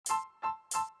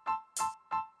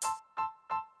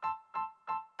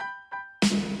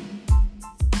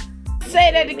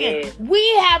say that again. We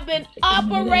have been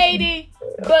operating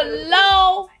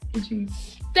below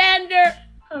standard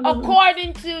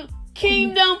according to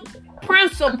kingdom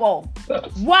principle.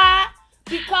 Why?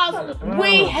 Because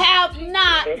we have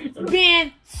not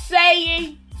been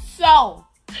saying so.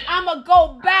 I'm going to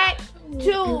go back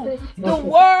to the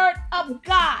word of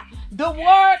God. The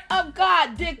word of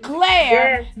God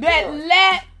declares that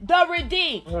let the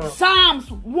redeemed. Psalms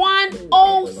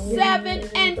 107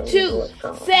 and 2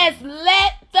 says,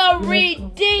 let the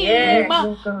redeemed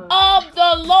of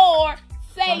the Lord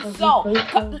say so.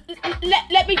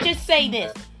 Let me just say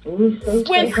this. When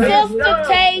Sister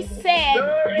Tay said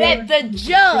that the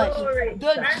judge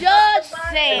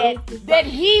said that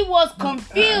he was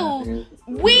confused,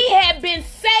 we have been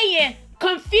saying,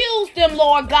 confuse them,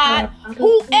 Lord God.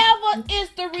 Whoever is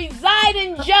the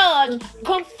residing judge,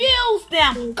 confuse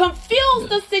them. Confuse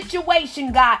the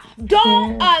situation, God.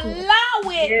 Don't allow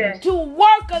it to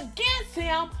work against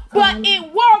him, but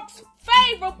it works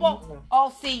favorable. Oh,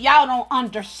 see, y'all don't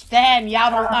understand.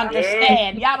 Y'all don't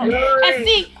understand. Y'all don't. And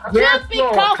see, just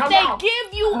because they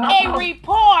give you a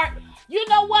report, you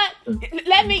know what?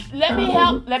 Let me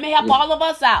help all of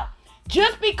us out.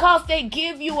 Just because they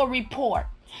give you a report,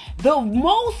 the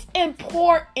most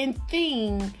important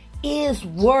thing is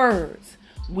words.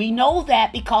 We know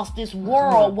that because this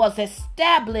world was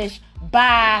established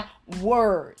by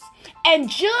words. And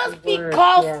just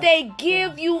because they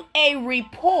give you a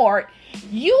report,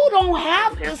 you don't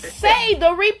have to say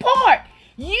the report.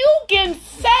 You can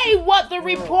say what the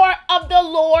report of the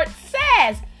Lord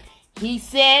says. He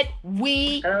said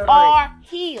we are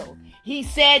healed. He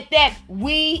said that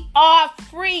we are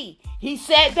free. He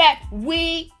said that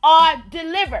we are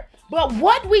delivered. But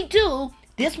what we do,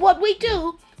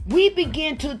 we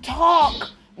begin to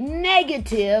talk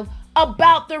negative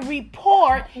about the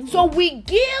report. So we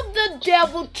give the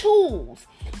devil tools.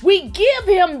 We give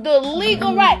him the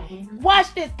legal right.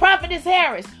 Watch this, Prophetess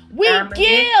Harris. We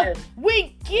give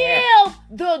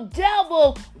the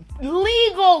devil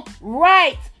legal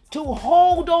rights to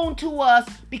hold on to us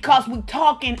because we're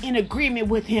talking in agreement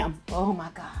with him. Oh my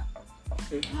God.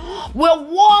 We're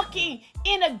walking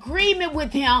in agreement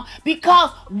with him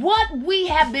because what we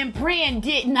have been praying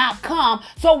did not come.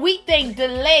 So we think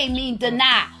delay means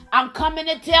deny. I'm coming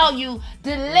to tell you,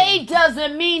 delay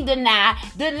doesn't mean deny.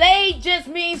 Delay just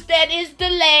means that it's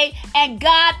delayed and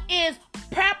God is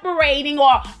preparating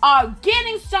or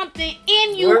getting something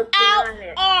in you out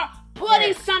or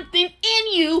putting something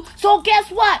in you. So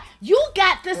guess what? You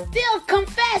got to still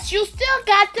confess. You still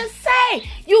got to say.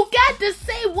 You got to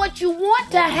say what you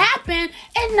want to happen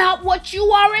and not what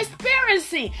you are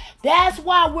experiencing. That's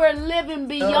why we're living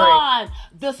beyond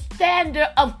the standard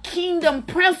of kingdom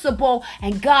principle,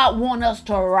 and God wants us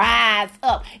to rise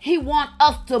up. He wants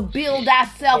us to build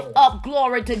ourselves up.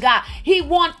 Glory to God. He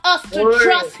wants us to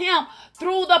trust him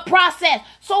through the process.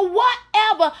 So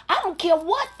whatever, I don't care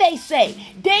what they say.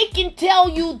 They can tell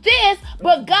you this,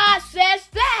 but God says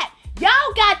that.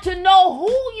 Y'all got to know who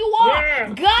you are. Yeah.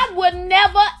 God would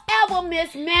never, ever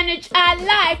mismanage our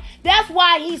life. That's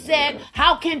why he said,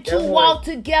 how can two walk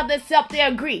together except they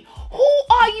agree? Who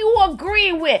are you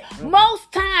agreeing with?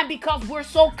 Most time, because we're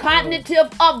so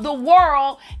cognitive of the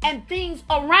world and things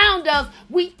around us,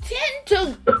 we tend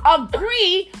to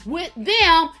agree with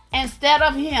them instead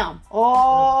of him.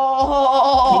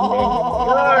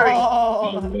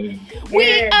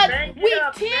 We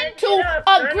tend to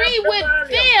agree with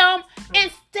them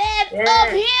instead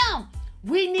of him.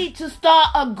 We need to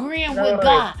start agreeing with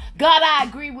God. God, I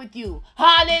agree with you.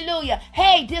 Hallelujah.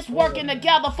 Hey, this working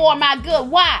together for my good.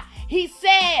 Why? He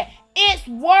said it's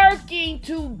working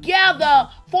together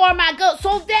for my good.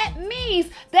 So that means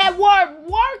that word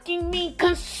working means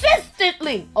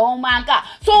consistently. Oh my God.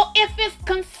 So if it's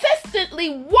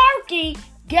consistently working,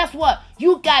 guess what?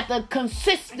 You got to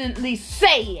consistently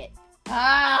say it.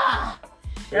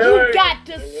 You got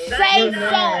to say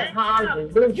so.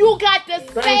 You got to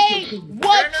say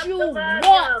what you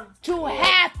want to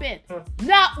happen,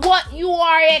 not what you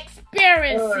are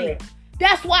experiencing.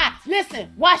 That's why,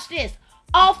 listen, watch this.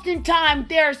 Oftentimes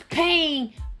there's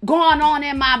pain going on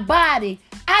in my body.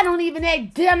 I don't even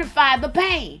identify the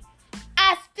pain.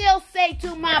 I still say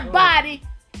to my body,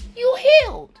 you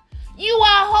healed. You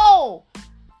are whole.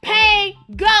 Pain,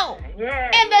 go. In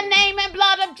the name and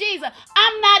blood of Jesus.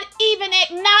 I'm not even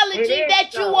acknowledging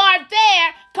that you are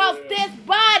there because this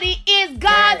body is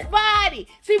God's body.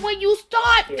 See, when you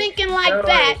start thinking like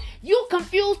that, you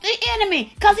confuse the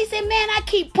enemy because he said, man, I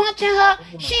keep punching her.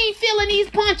 She ain't feeling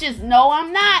these punches. No,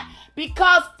 I'm not.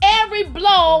 Because every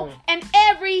blow and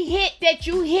every hit that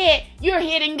you hit, you're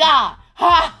hitting God.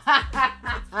 Ha ha ha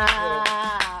ha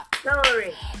ha.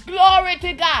 Glory. Glory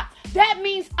to God. That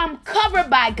means I'm covered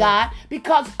by God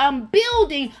because I'm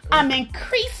building, I'm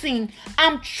increasing,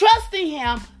 I'm trusting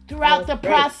Him throughout the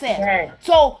process.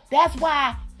 So that's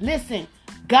why, listen,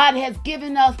 God has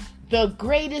given us the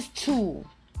greatest tool,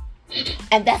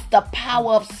 and that's the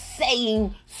power of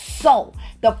saying so.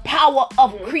 The power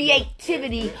of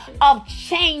creativity, of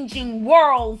changing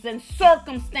worlds and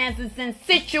circumstances and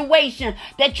situations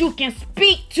that you can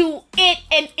speak to it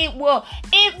and it will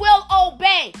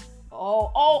obey.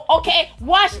 Oh, okay.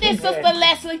 Watch this, Sister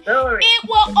Leslie. It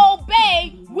will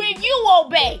obey when you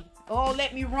obey. Oh,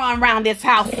 let me run around this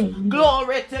house.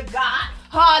 Glory to God.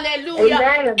 Hallelujah.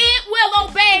 Amen. It will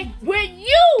obey when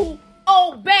you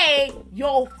obey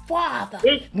your Father.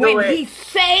 When He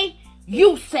say,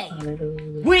 you say.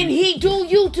 When He do,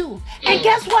 you do. And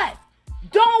guess what?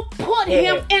 Don't put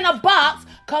Him in a box,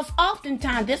 because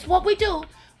oftentimes this is what we do.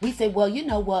 We say, well, you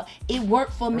know what? It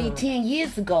worked for me 10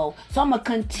 years ago, so I'm going to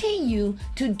continue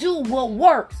to do what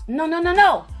works.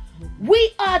 No.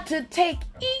 We are to take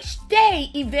each day,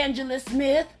 Evangelist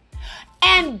Smith,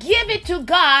 and give it to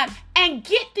God and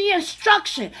get the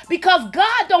instruction, because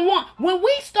God don't want, when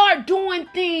we start doing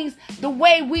things the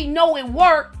way we know it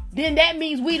works, then that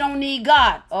means we don't need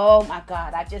God. Oh my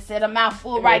God, I just said a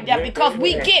mouthful right there, because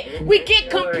we get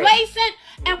complacent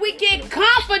and we get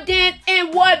confident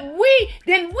in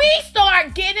then we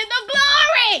start getting the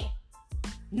glory.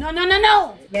 No.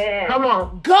 Yeah. Come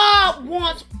on. God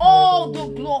wants all the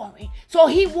glory. So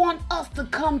He wants us to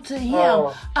come to Him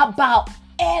about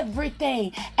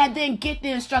everything and then get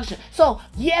the instruction. So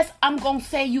yes, I'm gonna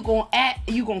say you're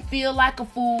gonna feel like a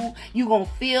fool, you're gonna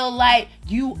feel like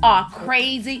you are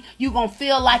crazy, you're gonna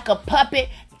feel like a puppet.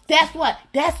 That's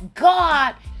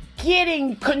God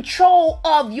getting control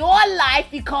of your life,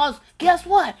 because guess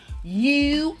what?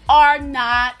 You are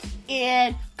not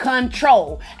in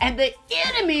control. And the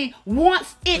enemy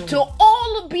wants it to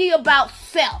all be about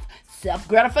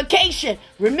self-gratification.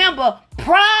 Remember,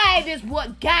 pride is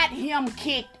what got him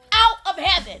kicked out of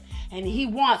heaven. And he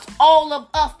wants all of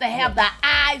us to have the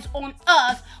eyes on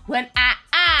us when our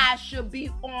eyes should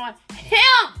be on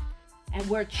Him. And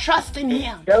we're trusting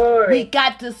Him. Glory. We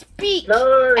got to speak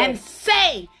and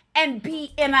say and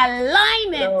be in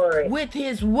alignment with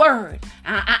His word.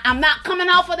 I'm not coming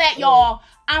off of that, y'all.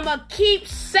 I'm going to keep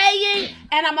saying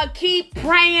and I'm going to keep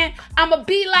praying. I'm going to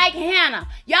be like Hannah.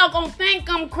 Y'all going to think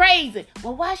I'm crazy.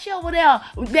 Well, watch over there.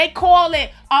 They call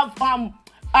it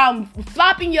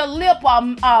flopping your lip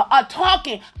or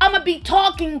talking. I'm going to be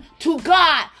talking to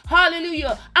God.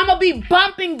 Hallelujah. I'm going to be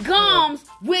bumping gums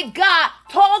with God,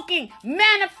 talking,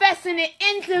 manifesting it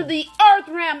into the earth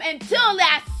realm until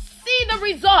I see the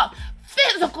result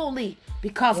physically,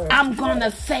 because I'm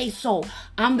gonna say so.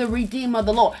 I'm the Redeemer of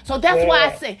the Lord. So that's why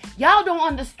I say, y'all don't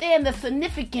understand the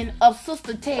significance of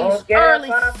Sister Tay's early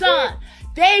son.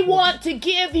 They want to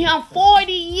give him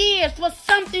 40 years for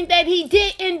something that he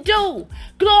didn't do.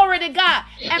 Glory to God.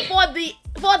 And for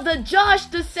the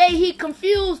judge to say he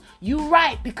confused, you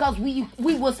right, because we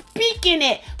were speaking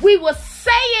it. We were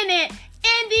saying it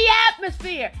in the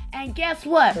atmosphere. And guess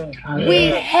what? We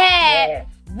had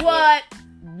what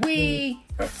we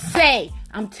say.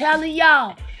 I'm telling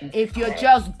y'all, if you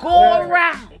just go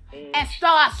around and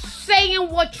start saying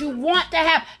what you want to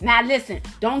have. Now listen,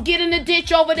 don't get in the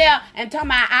ditch over there and tell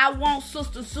me I want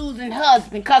Sister Susan's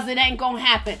husband, because it ain't gonna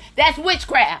happen. That's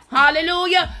witchcraft.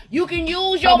 Hallelujah. You can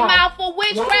use your mouth for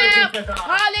witchcraft.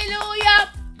 Hallelujah.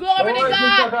 Glory to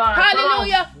God.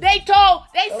 Hallelujah. They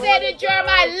said to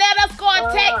Jeremiah, let us go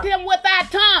attack them with our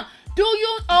tongue. Do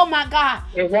you? Oh my God.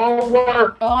 It won't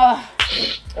work.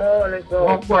 Let's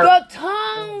go. The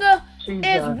tongue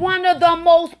is one of the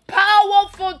most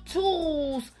powerful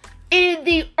tools in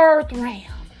the earth realm.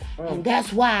 And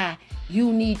that's why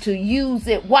you need to use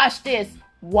it. Watch this.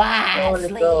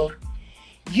 Wisely.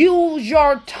 Use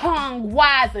your tongue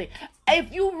wisely.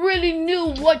 If you really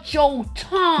knew what your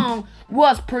tongue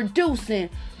was producing,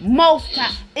 most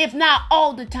time, if not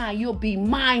all the time, you'll be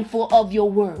mindful of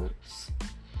your words.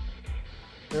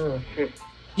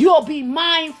 You'll be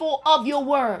mindful of your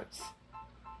words.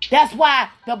 That's why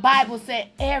the Bible said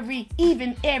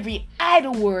even every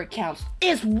idle word counts.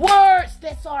 It's words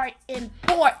that are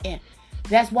important.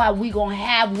 That's why we're going to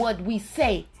have what we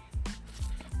say.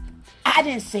 I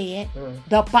didn't say it.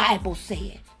 The Bible said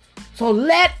it. So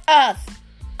let us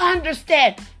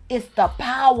understand it's the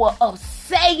power of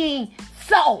saying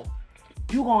so.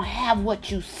 You're going to have what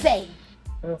you say.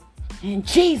 In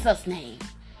Jesus' name.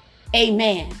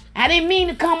 Amen. I didn't mean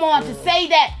to come on to say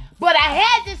that, but I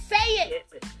had to say it.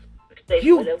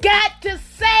 You got to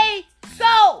say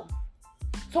so.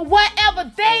 So whatever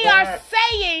they are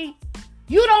saying,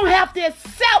 You don't have to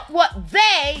accept what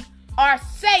they are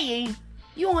saying.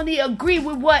 You only agree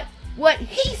with what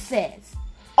he says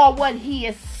or what he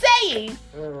is saying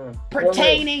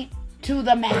pertaining to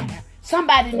the matter.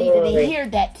 Somebody needed to hear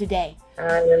that today.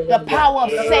 The power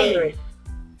of saying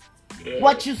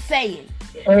what you're saying.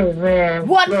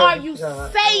 What are you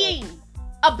saying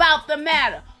about the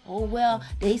matter? Oh, well,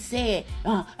 they said,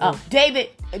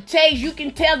 David, Chase, you can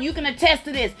attest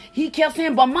to this. He kept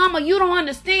saying, but mama, you don't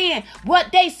understand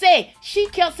what they say. She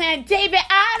kept saying, David,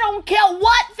 I don't care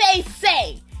what they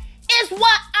say. It's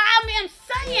what I'm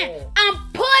saying. I'm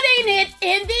putting it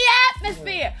in the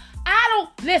atmosphere.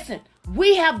 Listen,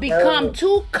 we have become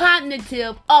too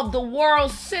cognitive of the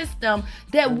world system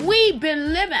that we've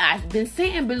been living. I've been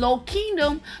saying below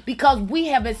kingdom because we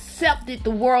have accepted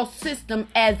the world system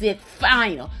as its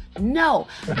final. No,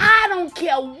 I don't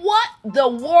care what the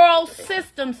world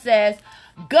system says.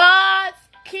 God's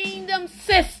kingdom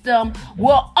system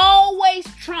will always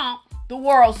trump the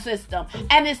world system.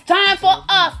 And it's time for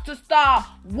us to start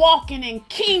walking in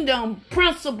kingdom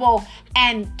principle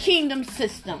and kingdom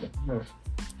system.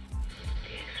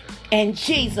 In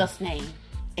Jesus' name,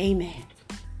 amen.